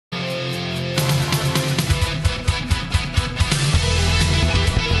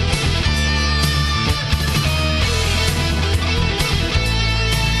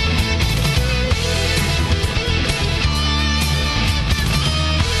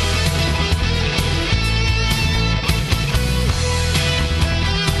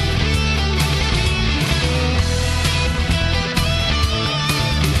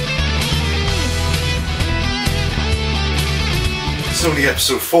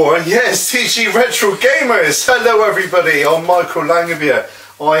episode 4. Yes, TG Retro Gamers. Hello everybody, I'm Michael Langevia.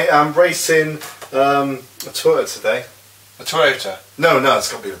 I am racing a Toyota today. A Toyota? No,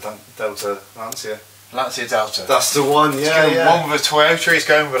 it's got to be a Delta Lancia. Lancia Delta. That's the one, yeah. One with a Toyota, he's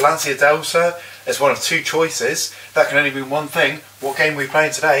going with a Lancia Delta. It's one of two choices. That can only be one thing. What game are we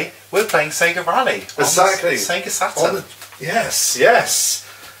playing today? We're playing Sega Rally. Exactly. Sega Saturn. Yes.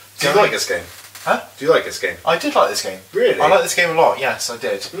 Do you like this game? Huh? Do you like this game? I did like this game. Really? I like this game a lot, yes, I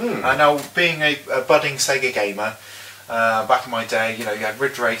did. Now, being a budding Sega gamer, back in my day, you had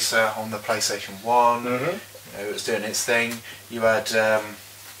Ridge Racer on the PlayStation 1, it was doing its thing. You had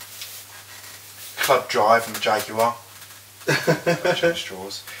Club Drive on the Jaguar,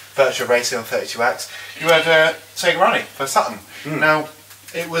 Virtual Racing on 32X. You had Sega Rally for Saturn. Now,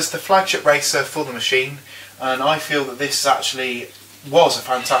 it was the flagship racer for the machine, and I feel that this actually was a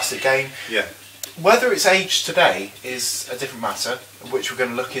fantastic game. Yeah. Whether it's aged today is a different matter, which we're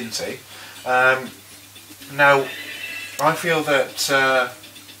going to look into. Now, I feel that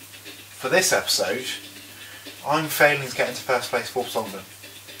for this episode, I'm failing to get into first place for London.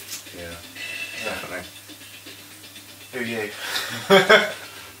 Yeah, definitely. Who are you?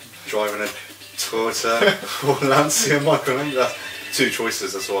 Driving a Toyota or Lancia, Michael. That's two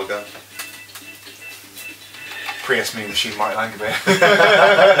choices, that's all I got. Prius Me Machine Mike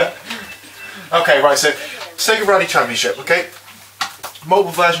Langevia. Okay, right, so Sega Rally Championship, okay?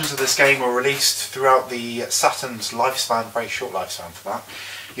 Multiple versions of this game were released throughout the Saturn's lifespan, very short lifespan for that.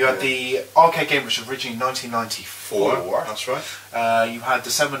 You had the arcade game, which was originally 1994. That's right. You had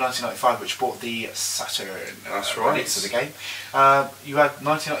December 1995, which brought the Saturn release of the game. You had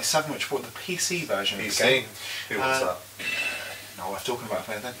 1997, which brought the PC version of the game. Who was that? No, we're talking about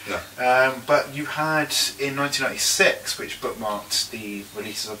it then. No. But you had in 1996, which bookmarked the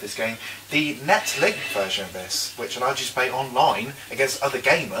releases of this game, the NetLink version of this, which allowed you to play online against other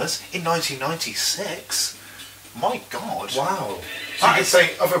gamers in 1996. My God! Wow. So you could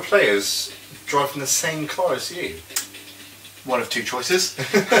say other players driving the same car as you. One of two choices.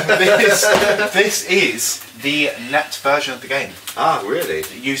 this is the net version of the game. Ah, really?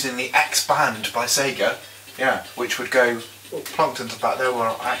 Using the X band by Sega, yeah, which would go plunked into the back there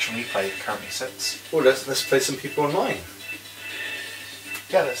where Action Replay currently sits. Well, let's play some people online.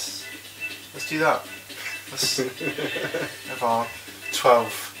 Yeah, let's do that. Let's have our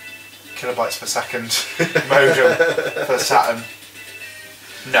 12 kilobytes per second modem for Saturn.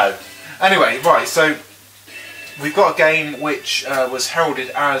 No. Anyway, right, so we've got a game which was heralded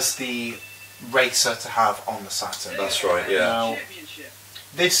as the racer to have on the Saturn. That's right, yeah. Now,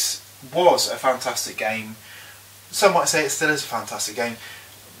 this was a fantastic game. Some might say it still is a fantastic game.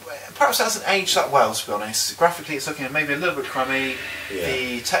 Perhaps it hasn't aged that well, to be honest. Graphically, it's looking maybe a little bit crummy. Yeah.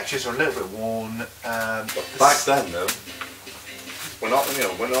 The textures are a little bit worn. Back then, though, when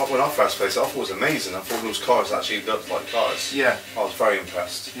I first played it, I thought it was amazing. I thought those cars actually looked like cars. Yeah. I was very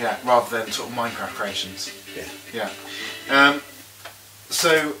impressed. Yeah, rather than sort of Minecraft creations. Yeah. Yeah.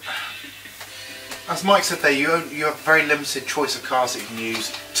 So, as Mike said there, you have a very limited choice of cars that you can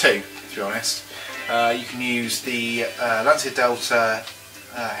use. Two, to be honest. You can use the Lancia Delta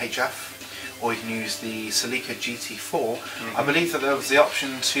HF, or you can use the Celica GT4. I believe that there was the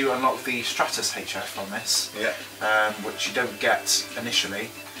option to unlock the Stratus HF on this, which you don't get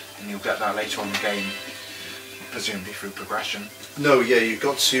initially, and you'll get that later on in the game, presumably through progression. No, yeah, you've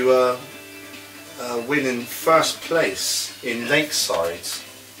got to win in first place in Lakeside.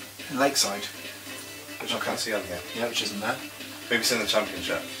 In Lakeside? Which I can't see on here. Yeah, which isn't there. Maybe it's in the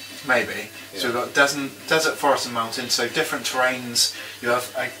championship. Maybe. Yeah. So we've got desert, forest and mountain, so different terrains. You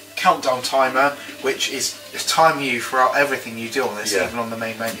have a countdown timer, which is timing you throughout everything you do on this, even on the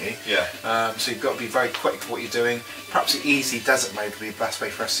main menu. Yeah. So you've got to be very quick with what you're doing. Perhaps the easy desert mode would be the best way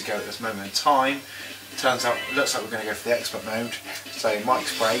for us to go at this moment in time. Turns out, looks like we're going to go for the expert mode. So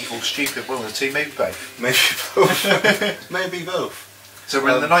Mike's brave or stupid, one of the two, maybe both. Maybe both. Maybe both. So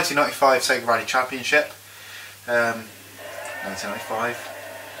we're in the 1995 Sega Rally Championship. 1995.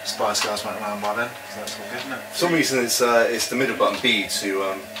 Spice Girls went around by then, so that's all good, isn't it? For some reason it's the middle button B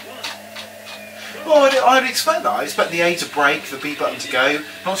to... Well, I'd expect that. I'd expect the A to brake, the B button to go.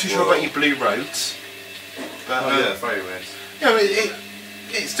 Not too sure about your blue roads. But, yeah, very weird. Yeah,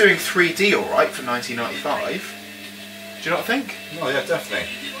 it's doing 3D alright for 1995. Do you not think? Oh yeah, definitely.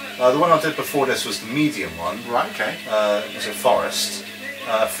 The one I did before this was the medium one. Right, okay. It was a forest.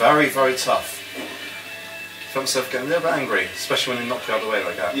 Very, very tough. Felt myself getting a little bit angry, especially when they knock you out of the way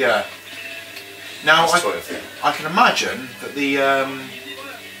like that. Yeah. Now, I can imagine that the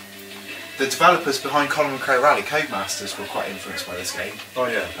developers behind Colin McRae Rally, Codemasters, were quite influenced by this game. Oh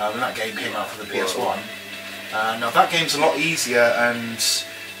yeah. When that game came out for the PS1. Now that game's a lot easier and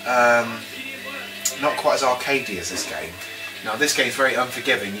not quite as arcadey as this game. Now this game's very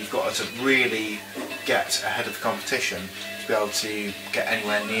unforgiving. You've got to really get ahead of the competition to be able to get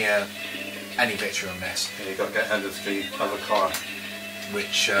anywhere near any victory on this. Yeah, you've got to get ahead of the other car.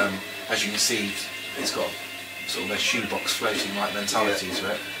 Which, as you can see, it's got sort of a shoebox floating like mentality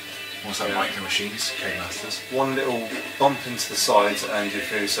to it. Almost like micro machines, K-Masters. One little bump into the side and you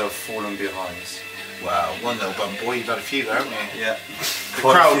feel yourself falling behind. Wow, one little bump, boy, you've had a few there, haven't you? Yeah.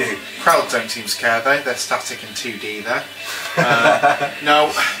 The crowd don't seem to care though, they're static in 2D there.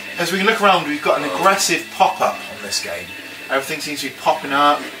 Now, as we can look around, we've got an aggressive pop-up on this game. Everything seems to be popping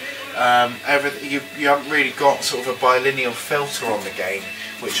up. You haven't really got sort of a bilineal filter on the game,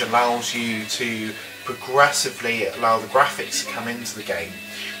 which allows you to progressively allow the graphics to come into the game,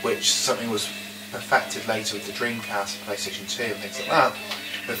 which something was perfected later with the Dreamcast, PlayStation 2 and things like that.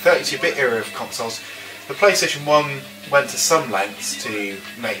 The 32-bit era of consoles, the PlayStation 1 went to some lengths to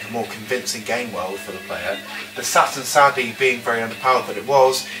make a more convincing game world for the player. The Saturn, sadly, being very underpowered that it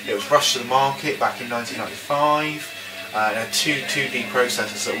was rushed to the market back in 1995. It had two 2D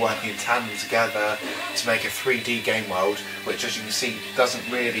processors that were working in tandem together to make a 3D game world, which, as you can see, doesn't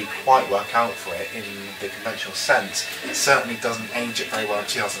really quite work out for it in the conventional sense. It certainly doesn't age it very well in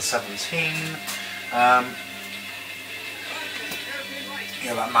 2017.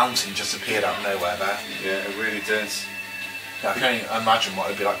 That mountain just appeared out of nowhere there. Yeah, it really did. Yeah, I can only imagine what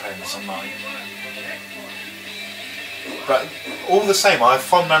it would be like playing this online. But all the same, I have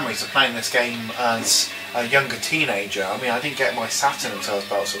fond memories of playing this game as a younger teenager. I mean, I didn't get my Saturn until I was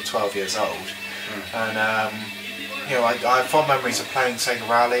about sort of 12 years old. And I have fond memories of playing Sega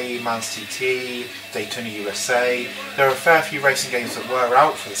Rally, Mans TT, Daytona USA. There are a fair few racing games that were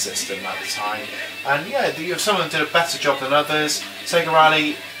out for the system at the time. And yeah, some of them did a better job than others. Sega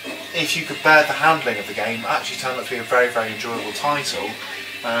Rally, if you could bear the handling of the game, actually turned out to be a very, very enjoyable title.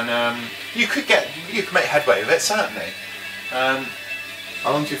 And you could make headway with it, certainly.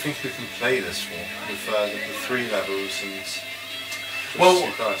 How long do you think we can play this for? With the 3 levels and... Well,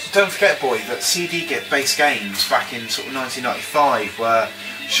 don't forget, boy, that CD-based games back in sort of 1995 were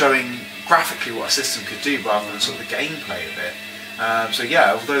showing graphically what a system could do rather than sort of the gameplay of it. So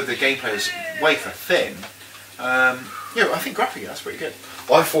yeah, although the gameplay was wafer thin, I think graphically that's pretty good.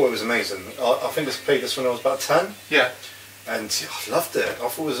 I thought it was amazing. I think I played this when I was about 10. Yeah. And I loved it. I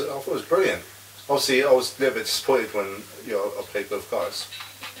thought it was brilliant. Obviously, I was a little bit disappointed when I played both guys.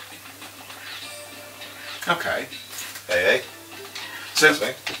 Okay. Hey. So,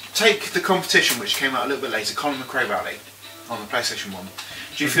 take the competition which came out a little bit later, Colin McRae Rally, on the PlayStation 1.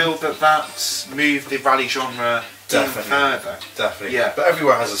 Do you feel that moved the rally genre even further? Definitely. Yeah. But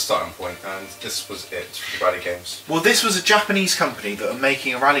everywhere has a starting point, and this was it for the rally games. Well, this was a Japanese company that are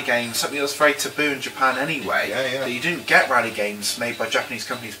making a rally game, something that was very taboo in Japan anyway. Yeah. That you didn't get rally games made by Japanese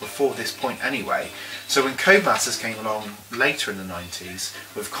companies before this point anyway. So when Codemasters came along later in the 90s,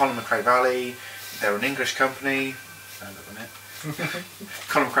 with Colin McRae Rally, they're an English company.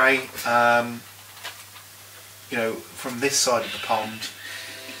 Colin McRae, from this side of the pond,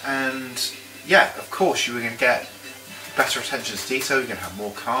 and yeah, of course you were going to get better attention to detail. You're going to have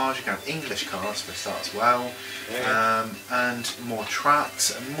more cars. You're going to have English cars for a start as well, and more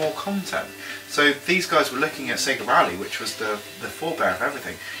tracks and more content. So these guys were looking at Sega Rally, which was the forebear of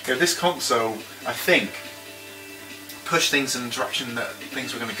everything. This console, I think, pushed things in the direction that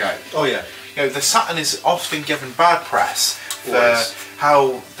things were going to go. Oh yeah. The Saturn is often given bad press for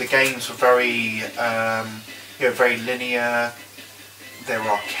how the games were very, very linear. They were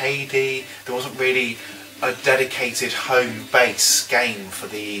arcadey. There wasn't really a dedicated home base game for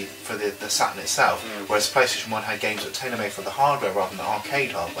the Saturn itself. Whereas PlayStation 1 had games that were tailor-made for the hardware rather than the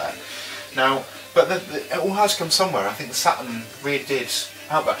arcade hardware. Now, but it all has to come somewhere. I think the Saturn really did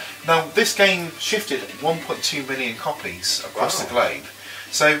help that. Now, this game shifted 1.2 million copies across the globe.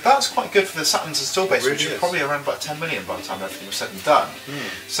 So that's quite good for the Saturn's install base, which is probably around about 10 million by the time everything was said and done.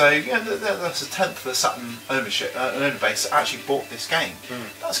 So yeah, that's a tenth of the Saturn owner base that actually bought this game.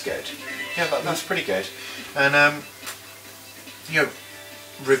 That's good. Yeah, that's pretty good. And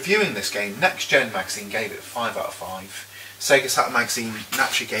reviewing this game, Next Gen magazine gave it 5 out of 5. Sega Saturn magazine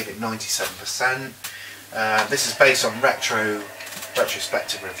naturally gave it 97%. This is based on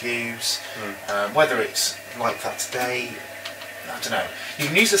retrospective reviews. Whether it's like that today, I don't know. You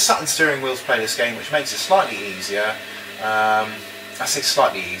can use the Saturn steering wheel to play this game, which makes it slightly easier. I say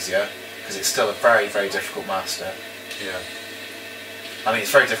slightly easier because it's still a very, very difficult master. Yeah. I mean,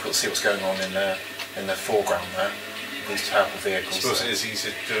 it's very difficult to see what's going on in the foreground there. These purple vehicles. I suppose it is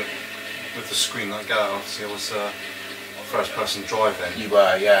easier to do it with the screen like that. Obviously, I was first-person driving. You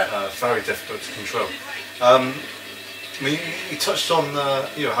were, yeah. Very difficult to control. I mean, you touched on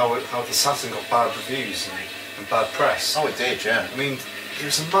you know how the Saturn got bad reviews and bad press. Oh, it did, yeah. I mean, it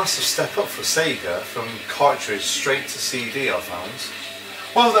was a massive step up for Sega from cartridge straight to CD. I found.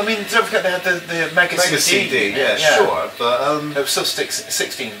 Well, I mean, don't forget they had the Mega CD. Yeah, sure, but it was still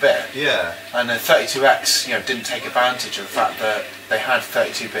 16-bit. Yeah. And the 32X, you know, didn't take advantage of the fact that they had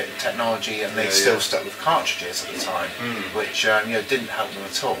 32-bit technology and they still stuck with cartridges at the time, which you know, didn't help them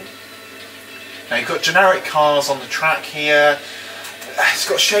at all. Now you've got generic cars on the track here. It's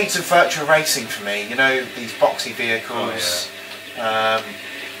got shades of virtual racing for me. You know, these boxy vehicles. Oh, yeah.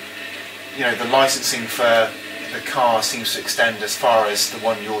 You know, the licensing for the car seems to extend as far as the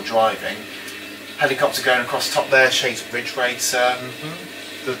one you're driving. Helicopter going across the top there, shades of Ridge Racer.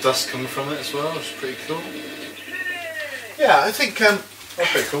 The dust coming from it as well, which is pretty cool. Yeah, I think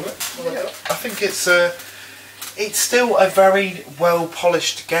Pretty cool, mate. I think it's still a very well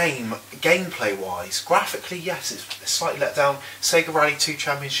polished game, gameplay wise. Graphically, yes, it's slightly let down. Sega Rally 2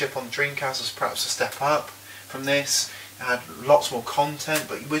 Championship on Dreamcast was perhaps a step up from this. It had lots more content,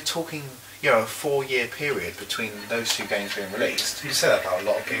 but we're talking, you know, a 4-year period between those two games being released. You say that about a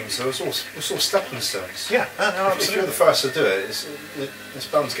lot of games, so it's all stepping stones. Yeah, no, absolutely. If you're the first to do it, it's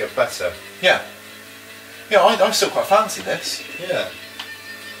bound to get better. Yeah. Yeah, I still quite fancy this. Yeah.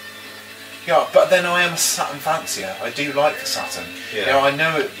 Yeah, but then I am a Saturn fancier. I do like the Saturn. Yeah. You know, I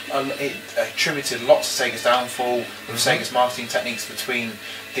know it attributed lots to Sega's downfall with Sega's marketing techniques between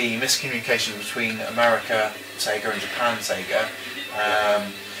the miscommunication between America Sega and Japan Sega.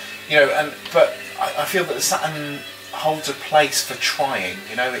 You know, but I feel that the Saturn holds a place for trying.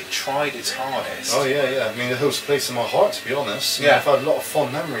 You know, it tried its hardest. Oh yeah, yeah. I mean, it holds a place in my heart, to be honest. I mean, I've had a lot of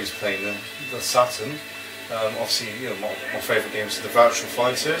fond memories playing the Saturn. Obviously, you know, my favourite games are the Virtual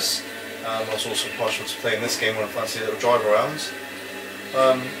Fighters. I was also partial to playing this game when I fancy a little drive around.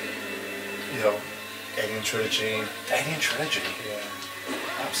 You know, Alien Trilogy. Alien Trilogy. Yeah.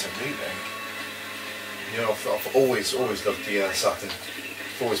 Absolutely. You know, I've always loved the Saturn.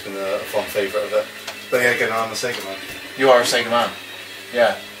 I've always been a fond favourite of it. But yeah, again, I'm a Sega man. You are a Sega man.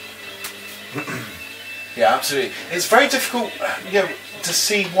 Yeah. Yeah, absolutely. It's very difficult, you know, to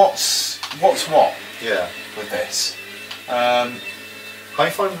see what's what. Yeah. With this. How are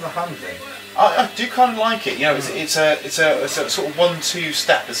you finding the handling? I do kind of like it. You know, it's a sort of 1-2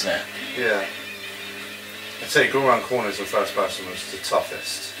 step, isn't it? Yeah. I'd say going around corners in first person was the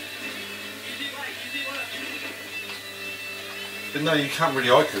toughest. But no, you can't really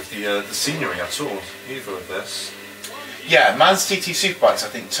argue with the scenery at all, either of this. Yeah, Man's TT Superbikes, I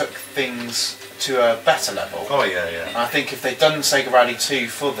think, took things to a better level. Oh yeah, yeah. I think if they'd done Sega Rally 2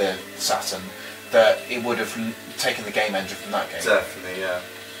 for the Saturn, that it would have taken the game engine from that game. Definitely, yeah.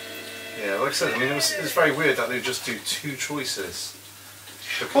 Yeah, like I said, I mean, it was very weird that they would just do 2 choices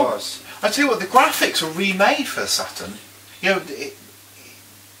for cars. Well, I tell you what, the graphics were remade for the Saturn. You know, it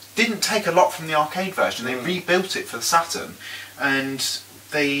didn't take a lot from the arcade version. They rebuilt it for the Saturn, and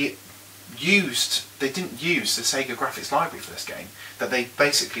they didn't use the Sega graphics library for this game. That they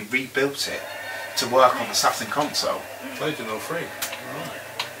basically rebuilt it to work on the Saturn console. They did all 3. Oh.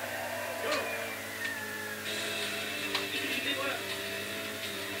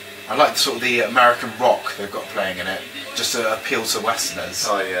 I like sort of the American rock they've got playing in it, just to appeal to Westerners.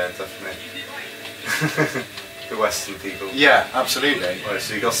 Oh yeah, definitely. The Western people. Yeah, absolutely. Right,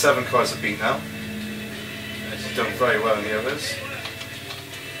 so you've got 7 cars to beat now. She's done very well in the others.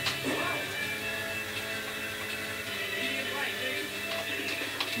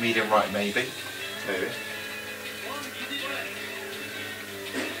 Medium right, maybe. Maybe.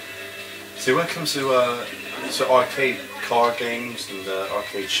 See, when it comes to arcade car games and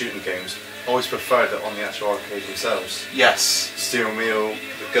arcade shooting games, I always preferred it on the actual arcade themselves. Yes. Steering wheel,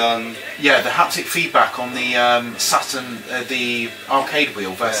 the gun. Yeah, the haptic feedback on the Saturn, the arcade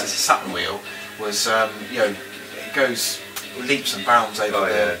wheel versus the Saturn wheel was, you know, it goes leaps and bounds over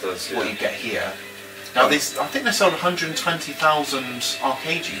what you get here. Now, I think they sold 120,000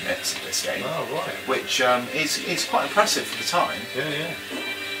 arcade units of this game. Oh, right. Which is quite impressive for the time. Yeah, yeah.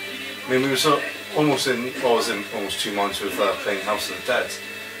 I mean, we were almost in almost 2 months with playing House of the Dead.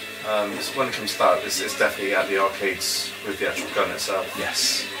 So when it comes to that, it's definitely at the arcades with the actual gun itself.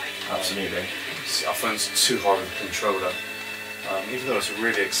 Yes, absolutely. I find it's too hard with the controller, even though it's a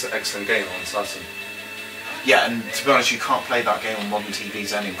really excellent game on Saturn. Yeah, and to be honest, you can't play that game on modern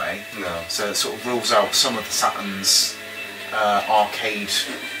TVs anyway. No. So it sort of rules out some of the Saturn's arcade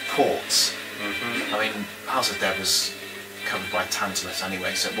ports. I mean, House of Dead was covered by Tantalus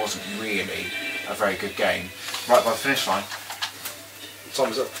anyway, so it wasn't really a very good game. Right by the finish line.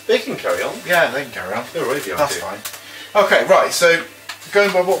 Time's up. They can carry on. Yeah, they can carry on. They're already on. That's fine. Okay, right, so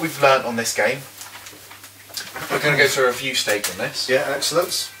going by what we've learnt on this game, going to go to a review stage on this. Yeah,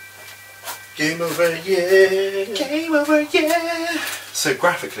 excellent. Game over, yeah. Game over, yeah. So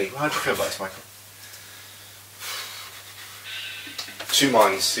graphically, how do you feel about this, Michael? Two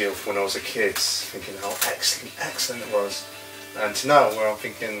minds, you know, when I was a kid, thinking how excellent it was, and to now where I'm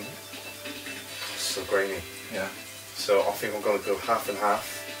thinking, so grainy. Yeah. So I think I'm going to go half and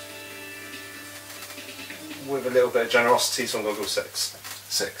half. With a little bit of generosity, so I'm going to go 6.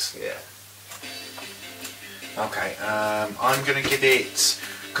 6. Yeah. Okay. I'm going to give it,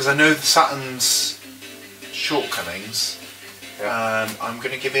 because I know the Saturn's shortcomings. Yeah. I'm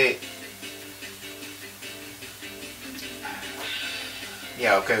going to give it.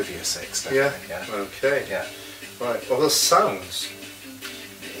 Yeah, I'll go with you a 6. Definitely. Yeah. Okay. Yeah. Right. Well, the sounds.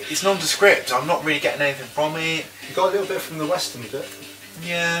 It's nondescript. I'm not really getting anything from it. You got a little bit from the western bit.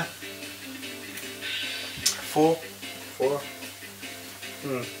 Yeah. 4. 4.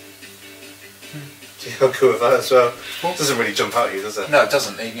 Yeah, I'll go with that as well. It doesn't really jump out at you, does it? No, it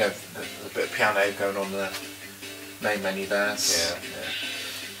doesn't. You know, there's a bit of piano going on the main menu there. So,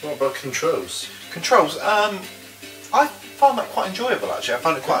 yeah. What about controls? Controls. I found that quite enjoyable actually. I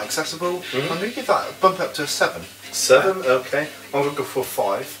found it quite accessible. I'm going to give that a bump up to a 7. 7, okay. I'm going to go for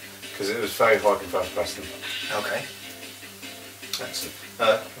 5 because it was very hard and fast pressing. Okay. Excellent.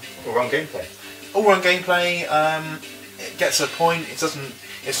 All-round gameplay. All-round gameplay. It gets to a point. It's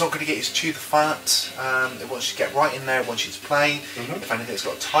not going to get you to chew the fat. It wants you to get right in there. It wants you to play. If anything, it's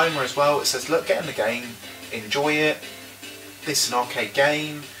got a timer as well. It says, look, get in the game, enjoy it. This is an arcade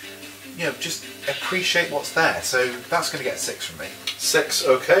game. You know, just appreciate what's there. So that's going to get a 6 from me. 6,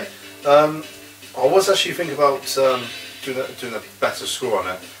 okay. I was actually thinking about doing a better score on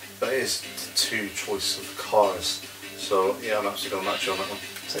it, but it is 2 choice of cars. So yeah, I'm actually going to match you on that one.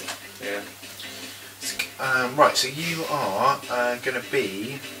 6. Yeah. Right, so you are going to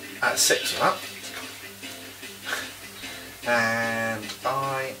be at 6 for that. And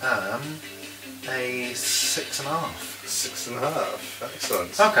I am a 6.5. 6.5,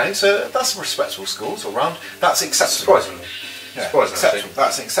 excellent. Okay, so that's a respectable score all round. That's acceptable. Surprisingly. Yeah, Surprisingly. acceptable.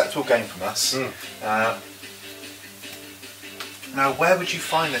 That's an acceptable game from us. Now, where would you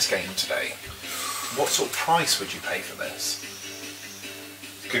find this game today? What sort of price would you pay for this?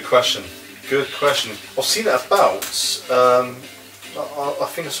 Good question. Good question. I've seen it about, I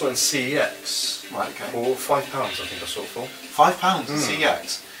think I saw it in CEX. Right, okay. For £5 I think I saw it for. £5 in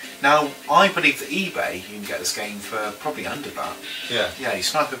CEX. Now, I believe that eBay, you can get this game for probably under that. Yeah. Yeah, you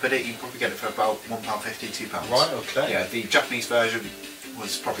snipe a bid it, you can probably get it for about £1.50, £2. Right, okay. Yeah, the Japanese version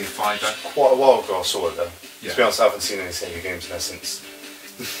was probably a £5. Quite a while ago I saw it though. Yeah. To be honest, I haven't seen any Sega games in there since.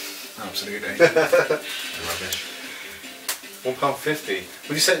 Absolutely. Rubbish. £1.50.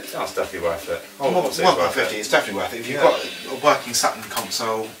 Would you say that's definitely worth it? £1.50, it's definitely worth it. If you've got a working Saturn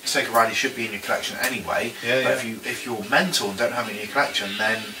console, Sega Rally should be in your collection anyway. Yeah, but if you're mental and don't have it in your collection,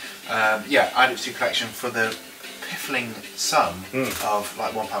 then yeah, add it to your collection for the piffling sum of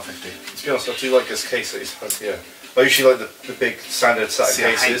like £1.50. To be honest, I do like this case that he's has here. I usually like the big standard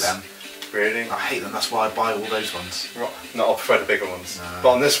Saturn cases. I hate them. Really? I hate them, that's why I buy all those ones. Right. No, I prefer the bigger ones. No. But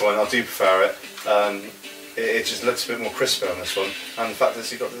on this one, I do prefer it. It just looks a bit more crisper on this one, and the fact that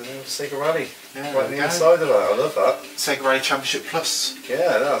you've got the Sega Rally right on the inside of it. I love that. Sega Rally Championship Plus.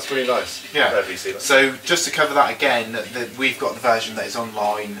 Yeah, that's really nice. Yeah. So just to cover that again, we've got the version that is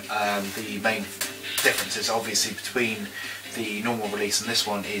online. The main difference is obviously between the normal release and this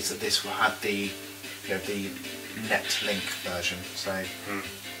one is that this had the the NetLink version. So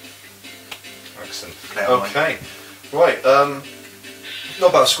excellent. Okay. Right.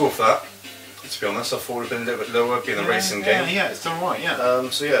 Not bad score for that. To be honest, I thought it would have been a little bit lower, being a racing game. Yeah, it's done right, yeah.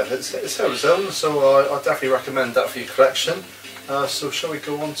 So yeah, it's held its own, so I definitely recommend that for your collection. So shall we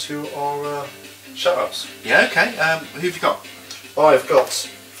go on to our shout-outs? Yeah, okay. Who have you got? I've got,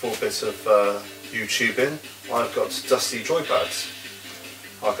 for a bit of YouTubing, I've got Dusty Joypads.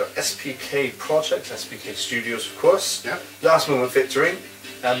 I've got SPK Project, SPK Studios of course, Yeah. Last Moment Victory,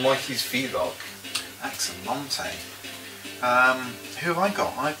 and Mikey's Vlog. Excellente. Who have I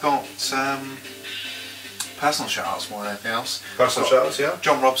got? I've got personal shout-outs more than anything else. Personal shout-outs, yeah.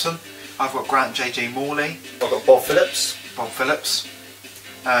 John Robson. I've got Grant JJ Morley. I've got Bob Phillips.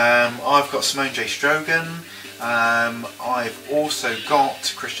 I've got Simone J Strogan. I've also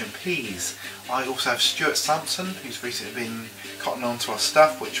got Christian Pease. I also have Stuart Sampson, who's recently been cotton on to our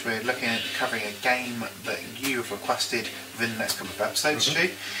stuff, which we're looking at covering a game that you have requested within the next couple of episodes,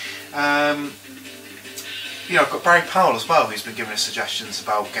 Stu. I've got Barry Powell as well, who's been giving us suggestions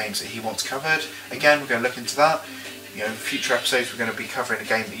about games that he wants covered. Again, we're going to look into that. In future episodes, we're going to be covering a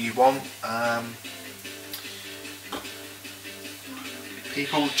game that you want.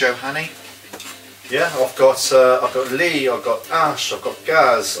 People, Joe Haney. Yeah, I've got Lee, I've got Ash, I've got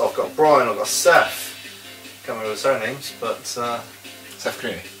Gaz, I've got Brian, I've got Seth. Can't remember his surnames, but Seth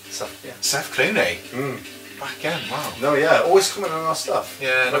Clooney. Seth, yeah. Seth Clooney. Mm. Back again. Wow. No, yeah, always commenting on our stuff.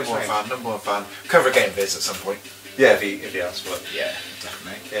 Yeah, number one fan. Cover a game viz at some point. Yeah, if he asks for it. Yeah,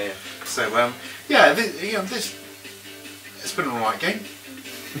 definitely. Yeah. So yeah, this it's been an alright game.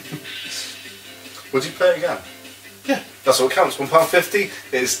 Would you play it again? Yeah. That's what counts. £1.50.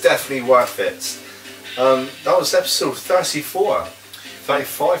 It's definitely worth it. That was episode 34.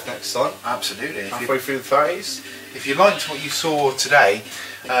 35 next time. Absolutely. Halfway through the 30s. If you liked what you saw today,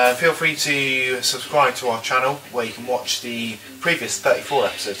 feel free to subscribe to our channel where you can watch the previous 34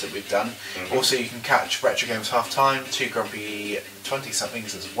 episodes that we've done. Mm-hmm. Also, you can catch Retro Games Half Time, 2 Grumpy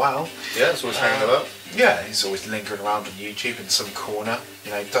 20-somethings as well. Yeah, it's always hanging about. Yeah, he's always lingering around on YouTube in some corner.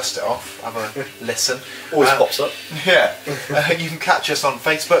 You know, dust it off, have a listen. Always pops up. Yeah. You can catch us on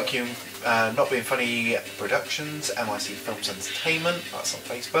Facebook. You can Not Being Funny Productions, MIC Films Entertainment. That's on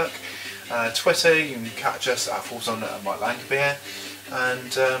Facebook. Twitter, you can catch us at Falls on Mike Langbeer.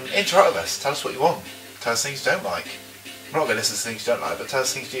 And interact with us. Tell us what you want. Tell us things you don't like. I'm not going to listen to things you don't like, but tell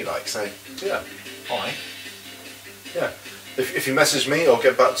us things you like. So, yeah. Alright. Yeah. If you message me, I'll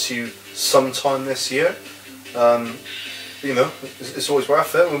get back to you sometime this year. You know, it's always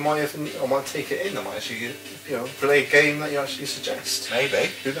worth it. I might take it in. I might actually, play a game that you actually suggest.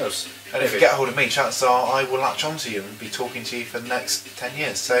 Maybe. Who knows? And if you get hold of me, chances are I will latch onto you and be talking to you for the next 10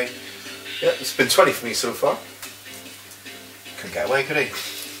 years. So, yeah, it's been 20 for me so far. Couldn't get away, could he?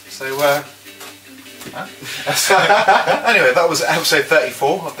 So, anyway, that was episode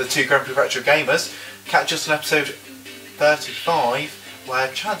 34 of the Two Grumpy Retro Gamers. Catch us on episode 35,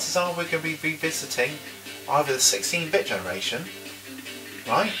 where chances are we're going to be revisiting either the 16-bit generation,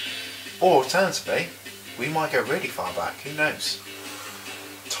 right? Or alternatively, we might go really far back, who knows?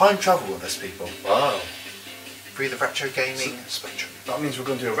 Time travel with us, people. Wow. Through the retro gaming spectrum. That means we're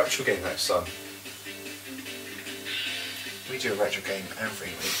going to do a retro game next time. We do a retro game every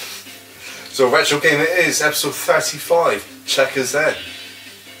week. So retro game it is, episode 35. Check us then.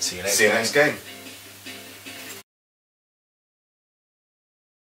 See you next See you next game.